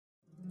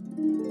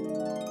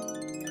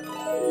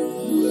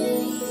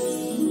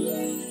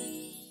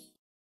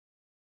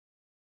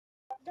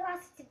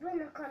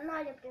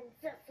канале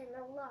Принцессы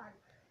Milana.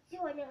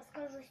 Сегодня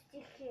расскажу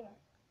стихи.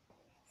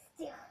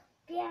 Стих.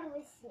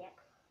 Первый снег.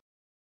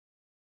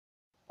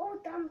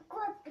 Утром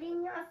кот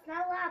принес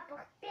на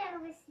лапах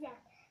первый снег.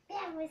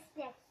 Первый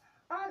снег.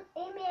 Он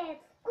имеет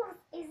вкус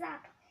и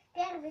запах.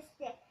 Первый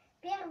снег.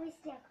 Первый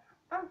снег.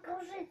 Он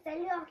кружится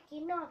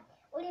легкий, новый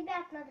у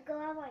ребят над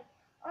головой.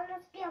 Он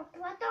успел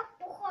платок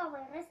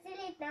пуховый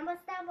расстелить на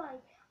мостовой.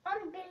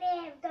 Он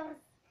белее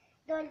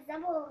вдоль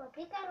забора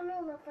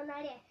прикорнул на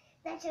фонаре.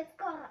 Значит,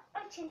 скоро,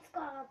 очень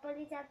скоро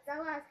полетят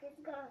салазки с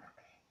гор.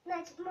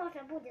 Значит,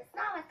 можно будет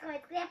снова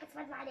строить крепость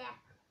во дворе.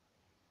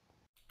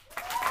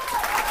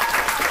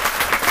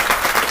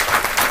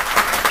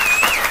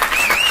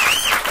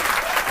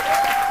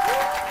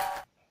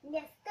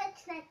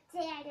 Точно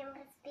терем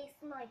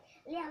расписной,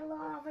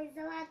 лиловый,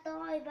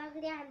 золотой,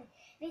 багряный,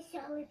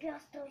 веселый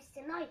пестрой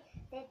стеной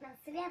стоит над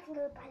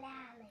светлую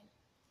поляной.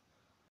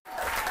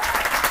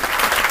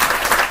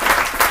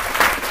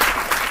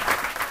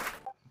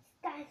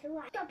 Ставь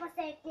лайк. Кто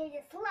поставит мне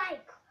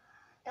дизлайк,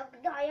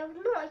 тогда я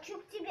ночью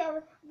к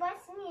тебе во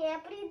сне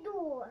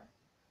приду.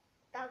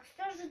 Так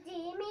что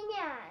жди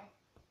меня.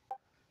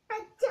 А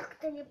тех,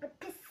 кто не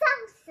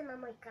подписался на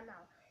мой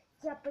канал,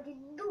 я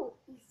приду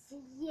и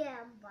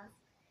съем вас.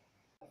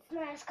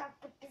 Знаешь, как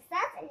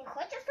подписаться? Не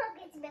хочешь, чтобы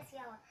я тебя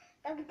съела?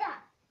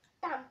 Тогда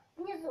там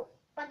внизу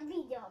под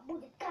видео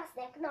будет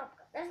красная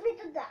кнопка. Нажми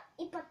туда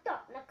и потом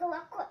на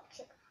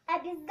колокольчик.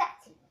 Обязательно.